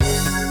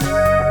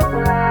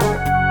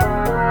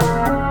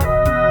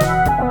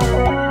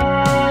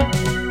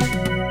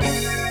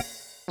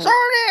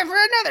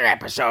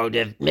episode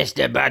of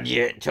Mr.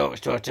 Badger Talks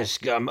to Utter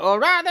Scum, or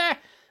rather,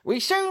 we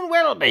soon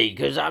will be,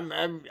 because I'm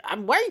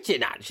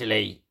waiting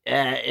actually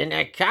in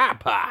a car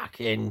park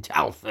in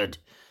Telford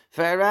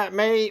for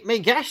me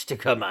guest to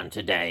come on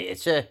today.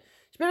 It's a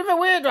bit of a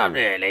weird one,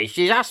 really.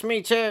 She's asked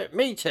me to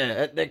meet her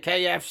at the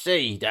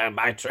KFC down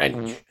by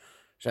Trench.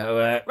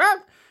 So, well,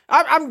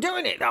 I'm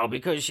doing it though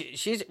because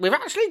we've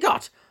actually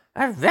got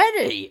a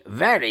very,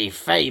 very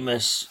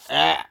famous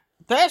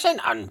person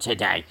on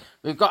today.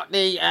 We've got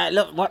the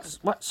look.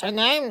 What's her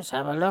name? Let's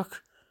have a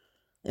look.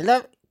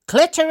 Look,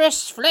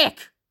 Clitoris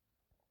Flick.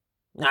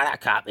 No,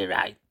 that can't be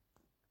right.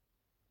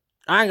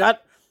 Hang on.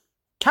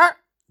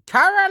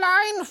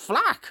 Caroline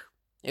Flack,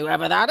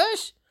 whoever that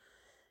is,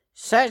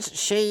 says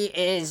she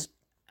is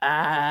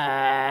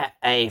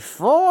a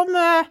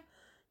former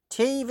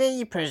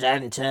TV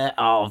presenter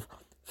of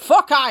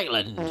Fuck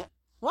Island.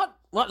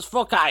 What's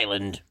Fuck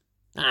Island?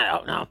 I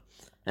don't know.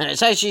 And it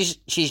says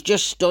she's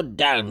just stood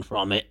down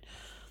from it.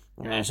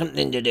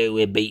 Something to do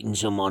with beating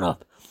someone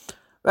up.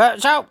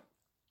 So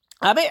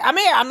I'm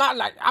here.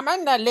 I'm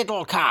in the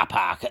little car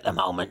park at the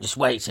moment, just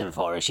waiting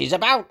for her. She's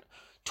about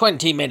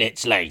 20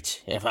 minutes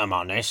late, if I'm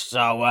honest.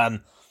 So a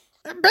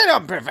bit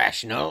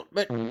unprofessional,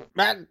 but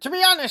to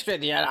be honest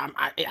with you,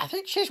 I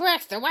think she's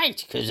worth the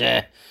wait, because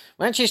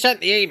when she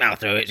sent the email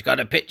through, it's got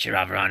a picture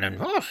of her on, and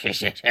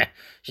she's a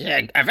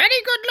very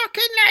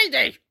good-looking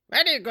lady.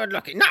 Very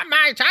good-looking. Not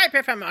my type,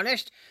 if I'm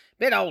honest.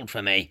 Bit old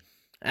for me.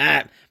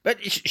 But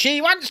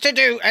she wants to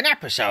do an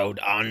episode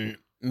on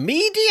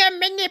media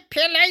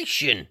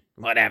manipulation,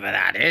 whatever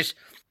that is.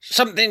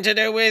 Something to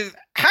do with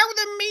how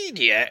the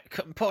media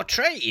can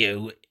portray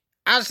you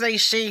as they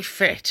see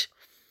fit.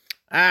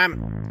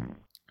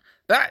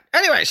 But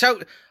anyway,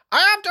 so I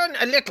have done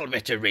a little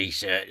bit of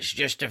research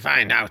just to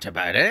find out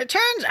about it. It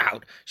turns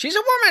out she's a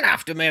woman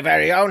after my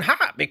very own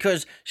heart,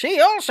 because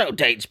she also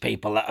dates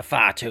people that are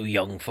far too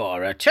young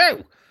for her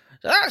too.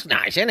 So that's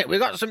nice, isn't it? We've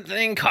got something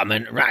in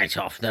common right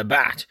off the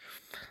bat.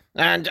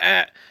 And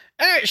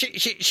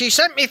she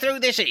sent me through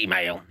this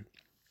email,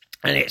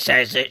 and it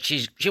says that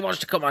she wants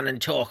to come on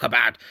and talk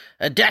about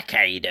a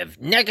decade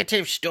of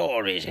negative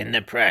stories in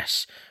the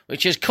press,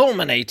 which has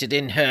culminated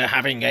in her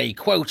having a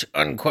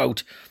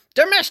quote-unquote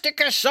domestic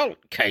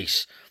assault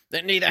case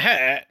that neither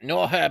her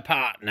nor her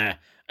partner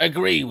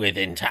agree with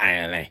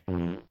entirely.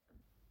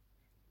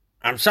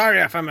 I'm sorry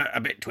if I'm a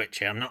bit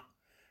twitchy. I'm not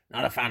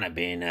a fan of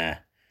being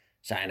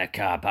sat in a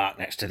car park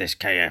next to this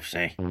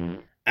KFC.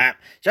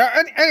 So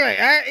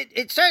anyway,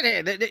 it said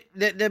here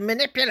that the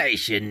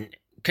manipulation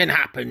can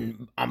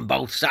happen on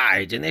both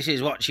sides, and this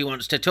is what she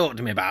wants to talk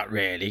to me about,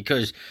 really,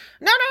 because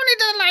not only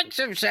do the likes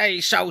of,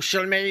 say,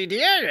 social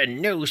media and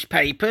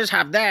newspapers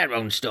have their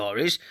own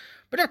stories,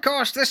 but of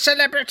course the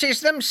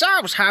celebrities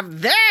themselves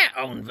have their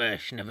own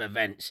version of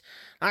events.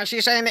 Like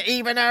she's saying that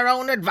even her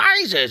own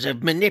advisors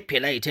have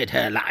manipulated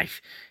her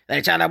life. They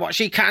tell her what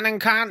she can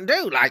and can't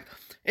do, like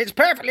it's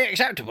perfectly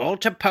acceptable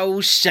to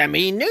pose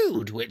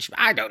semi-nude, which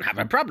I don't have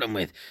a problem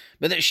with,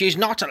 but that she's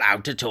not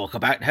allowed to talk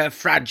about her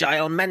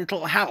fragile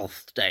mental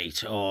health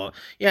state or,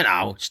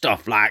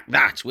 stuff like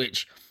that,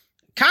 which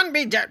can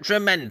be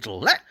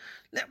detrimental.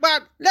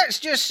 Let's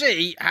just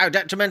see how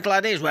detrimental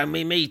that is when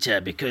we meet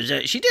her, because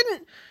she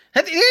didn't...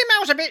 The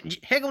email's a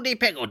bit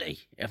higgledy-piggledy,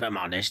 if I'm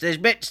honest. There's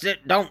bits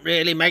that don't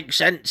really make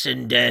sense,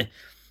 and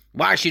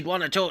why she'd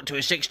want to talk to a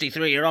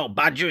 63-year-old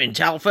badger in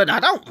Telford,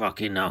 I don't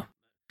fucking know.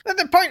 But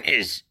the point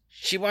is,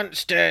 she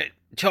wants to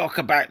talk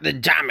about the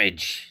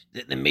damage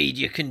that the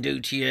media can do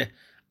to you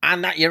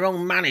and that your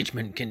own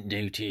management can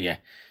do to you.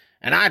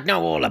 And I'd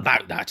know all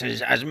about that,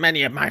 as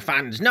many of my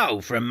fans know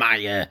from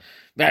my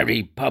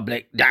very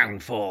public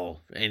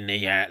downfall in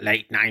the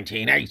late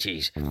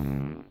 1980s.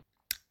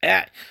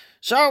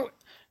 So,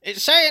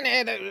 it's saying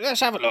here that,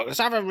 let's have a look, let's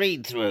have a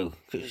read through,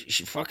 because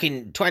she's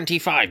fucking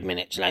 25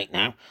 minutes late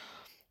now.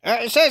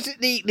 It says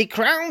that the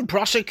Crown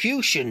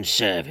Prosecution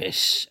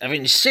Service have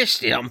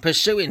insisted on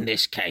pursuing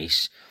this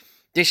case,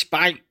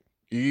 despite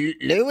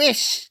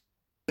Lewis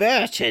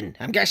Burton,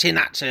 I'm guessing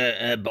that's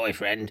her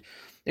boyfriend,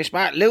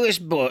 despite Lewis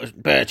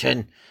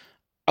Burton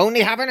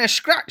only having a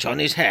scratch on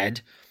his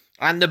head,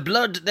 and the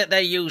blood that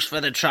they used for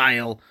the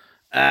trial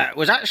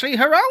was actually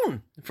her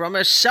own, from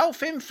a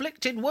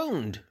self-inflicted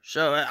wound.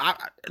 So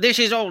this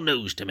is all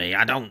news to me.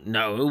 I don't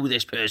know who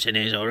this person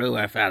is or who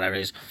her fella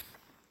is.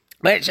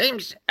 But it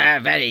seems a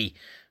very,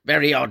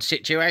 very odd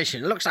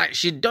situation. It looks like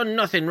she'd done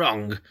nothing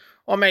wrong,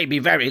 or maybe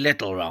very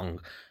little wrong,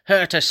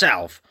 hurt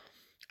herself,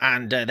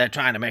 and they're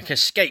trying to make a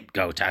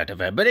scapegoat out of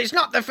her. But it's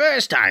not the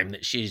first time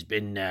that she's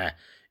been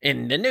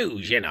in the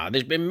news,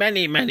 There's been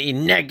many, many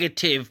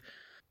negative,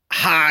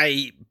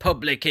 high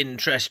public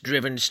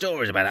interest-driven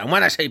stories about it. And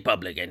when I say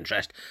public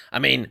interest, I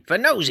mean for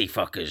nosy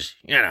fuckers,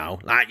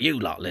 like you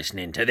lot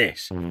listening to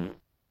this.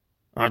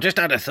 I've just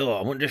had a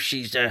thought. I wonder if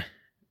she's...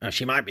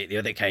 she might be at the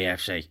other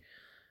KFC.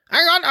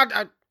 Hang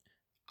on,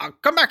 I'll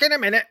come back in a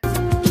minute.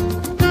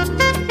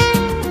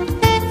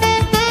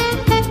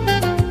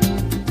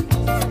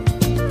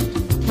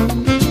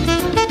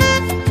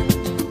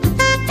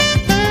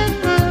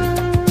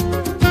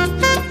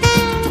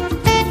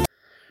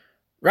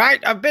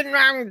 Right, I've been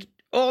round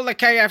all the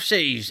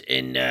KFCs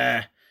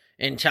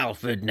in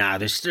Telford now.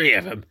 There's 3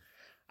 of them.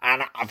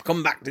 And I've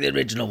come back to the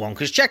original one,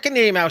 because checking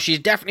the email, she's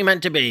definitely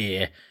meant to be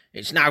here.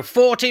 It's now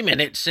 40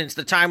 minutes since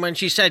the time when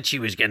she said she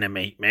was going to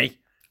meet me.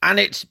 And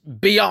it's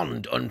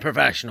beyond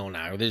unprofessional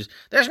now. There's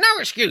no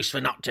excuse for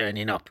not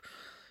turning up.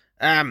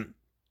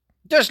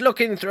 Just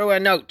looking through her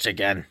notes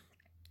again.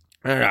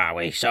 Where are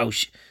we? So,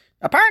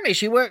 apparently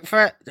she worked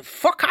for...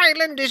 Fuck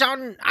Island is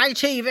on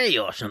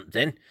ITV or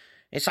something.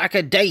 It's like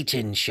a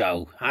dating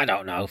show. I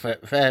don't know, for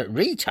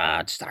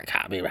retards. That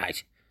can't be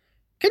right.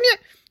 Are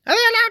they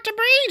allowed to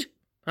breed?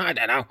 I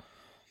don't know.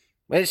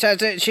 Well, it says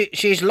that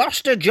she's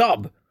lost her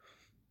job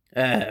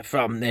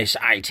from this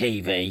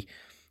ITV.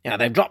 Yeah,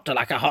 they've dropped her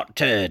like a hot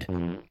turd.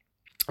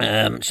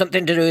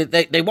 Something to do with...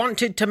 They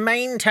wanted to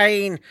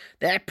maintain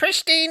their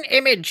pristine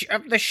image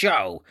of the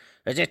show,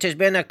 as it has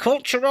been a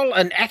cultural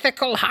and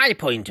ethical high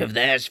point of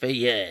theirs for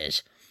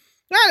years.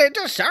 Well, it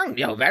does sound,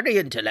 very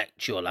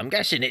intellectual. I'm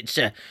guessing it's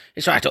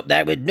right up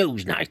there with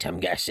Newsnight, I'm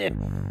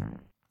guessing.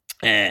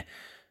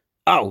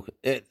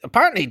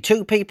 Apparently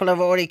 2 people have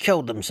already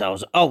killed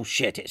themselves. Oh,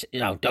 shit, it's,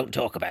 don't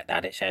talk about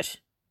that, it says.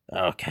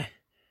 Okay.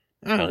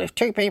 Oh, if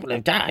 2 people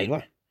have died,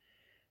 why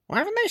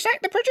haven't they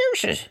sacked the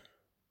producers?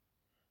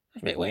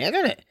 That's a bit weird,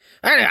 isn't it?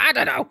 Anyway, I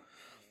don't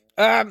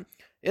know.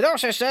 It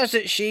also says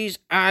that she's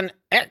an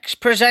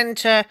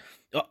ex-presenter...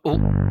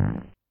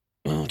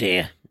 Oh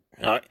dear.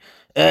 Right.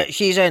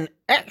 She's an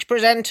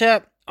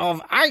ex-presenter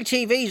of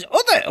ITV's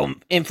other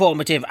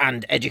informative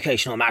and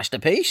educational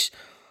masterpiece,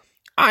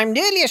 I'm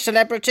Nearly a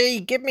Celebrity,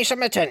 Give Me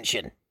Some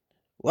Attention.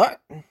 What?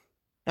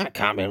 That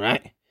can't be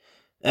right.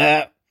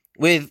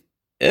 With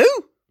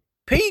who?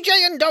 PJ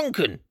and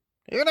Duncan.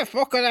 Who the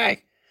fuck are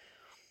they?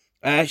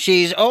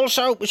 She's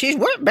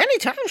worked many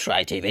times for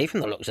ITV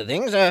from the looks of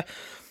things.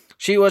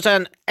 She was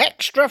an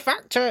Extra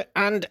Factor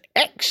and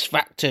X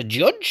Factor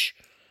judge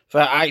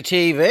for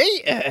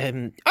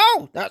ITV.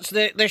 That's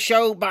the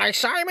show by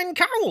Simon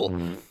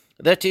Cowell.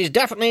 That is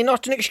definitely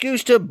not an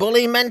excuse to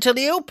bully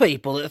mentally ill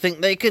people that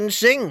think they can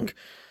sing.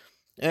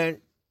 So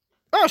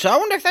I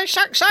wonder if they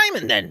sacked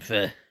Simon then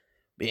for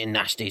being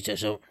nasty to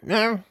some...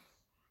 No,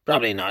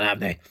 probably not,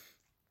 have they?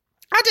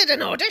 I did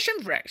an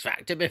audition for X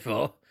Factor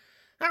before.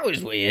 That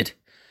was weird.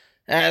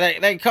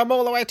 They come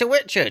all the way to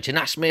Whitchurch and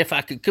asked me if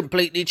I could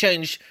completely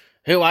change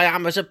who I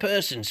am as a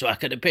person so I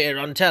could appear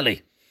on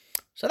telly.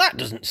 So that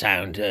doesn't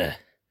sound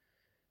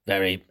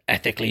very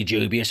ethically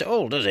dubious at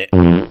all, does it?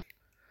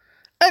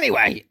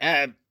 Anyway,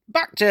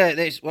 back to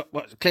this.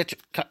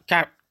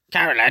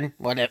 Carolyn?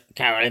 Whatever.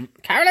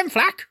 Carolyn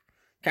Flack?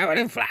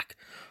 Carolyn Flack.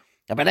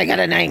 I better get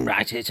her name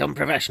right. It's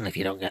unprofessional if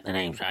you don't get the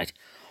names right.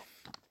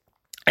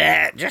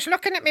 Just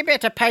looking at my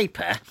bit of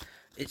paper,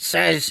 it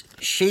says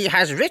she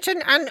has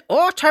written an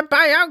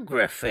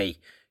autobiography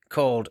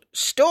called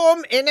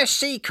Storm in a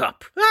Sea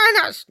Cup.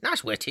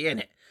 That's witty, isn't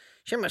it?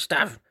 She must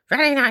have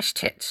very nice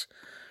tits.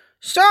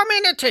 Storm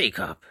in a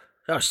teacup.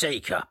 Or sea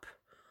cup.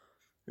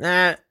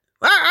 Well,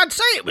 I'd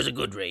say it was a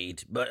good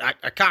read, but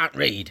I can't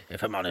read,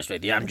 if I'm honest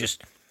with you.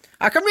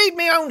 I can read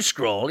my own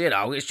scrawl,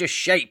 it's just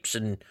shapes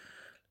and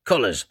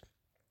colours.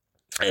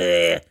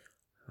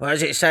 What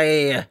does it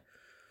say here?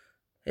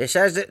 It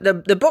says that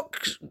the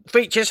book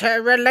features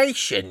her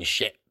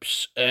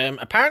relationships.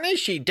 Apparently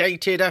she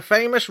dated a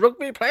famous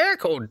rugby player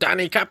called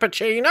Danny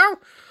Cappuccino.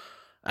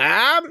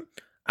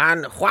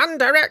 And Juan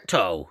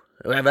Directo,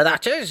 whoever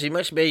that is. He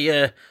must be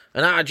an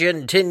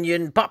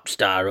Argentinian pop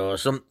star or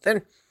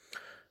something.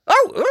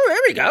 Oh,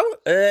 here we go.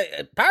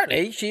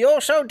 Apparently she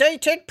also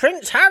dated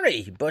Prince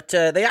Harry, but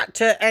they had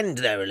to end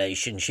their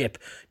relationship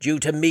due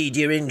to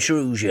media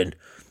intrusion.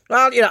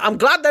 Well, I'm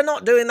glad they're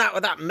not doing that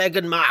with that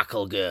Meghan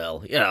Markle girl.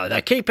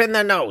 They're keeping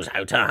their nose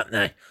out, aren't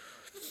they?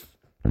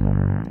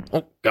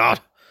 Oh, God.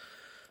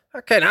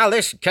 Okay, now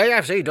this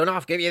KFC done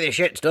off give you the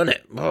shits, done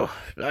it? Oh,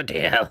 bloody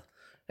hell.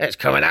 It's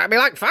coming at me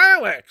like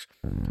fireworks.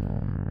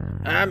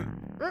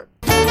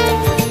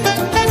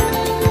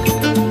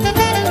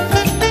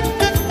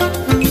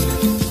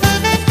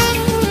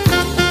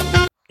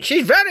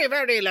 She's very,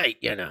 very late,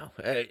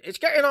 It's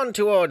getting on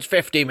towards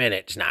 50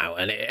 minutes now,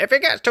 and if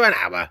it gets to an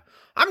hour,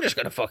 I'm just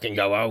going to fucking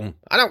go home.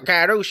 I don't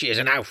care who she is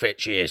and how fit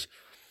she is.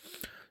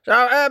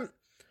 So,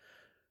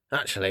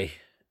 actually,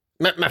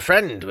 my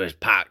friend was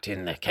parked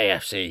in the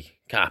KFC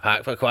car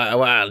park for quite a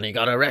while, and he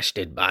got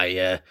arrested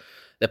by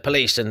the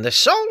police and the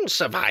sole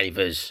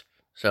survivors.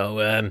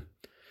 So,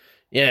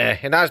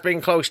 it has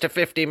been close to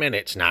 50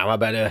 minutes now. I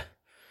better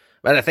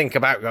think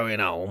about going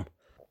home.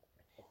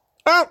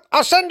 Well,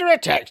 I'll send her a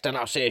text and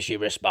I'll see if she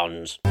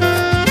responds.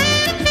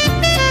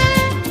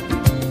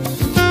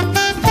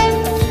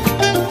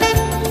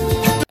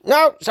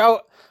 No,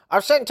 so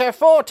I've sent her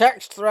 4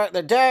 texts throughout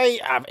the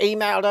day. I've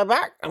emailed her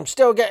back. I'm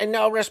still getting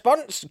no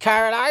response.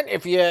 Caroline,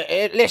 if you're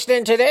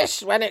listening to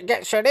this when it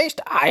gets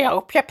released, I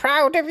hope you're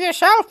proud of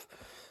yourself.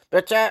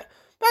 But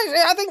basically,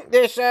 I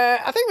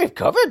think we've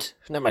covered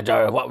the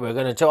majority of what we were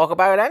going to talk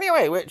about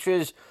anyway, which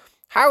was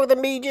how the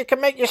media can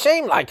make you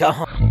seem like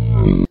a...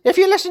 If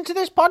you listen to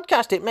this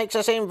podcast, it makes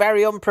us seem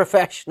very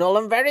unprofessional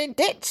and very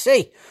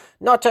ditzy.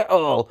 Not at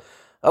all.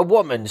 a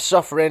woman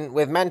suffering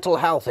with mental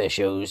health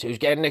issues who's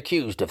getting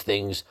accused of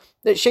things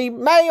that she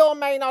may or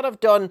may not have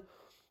done,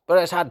 but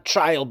has had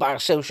trial by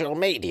social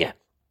media.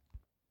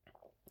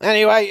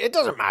 Anyway, it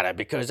doesn't matter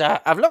because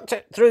I've looked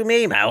through my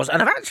emails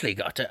and I've actually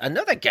got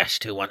another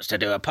guest who wants to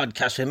do a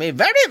podcast with me.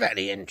 Very,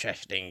 very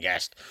interesting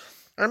guest.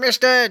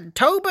 Mr.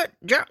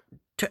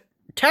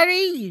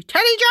 Terry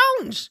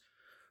Jones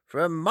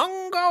from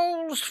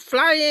Mongols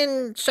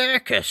Flying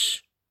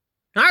Circus.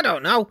 I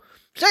don't know.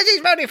 Says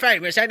he's very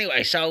famous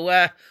anyway, so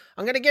I'm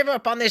going to give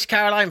up on this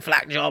Caroline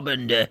Flack job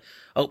and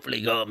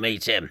hopefully go and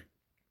meet him.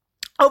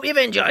 Hope you've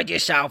enjoyed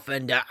yourself,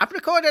 and I've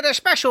recorded a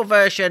special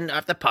version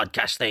of the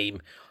podcast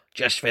theme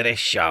just for this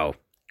show.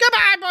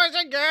 Goodbye, boys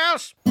and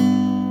girls!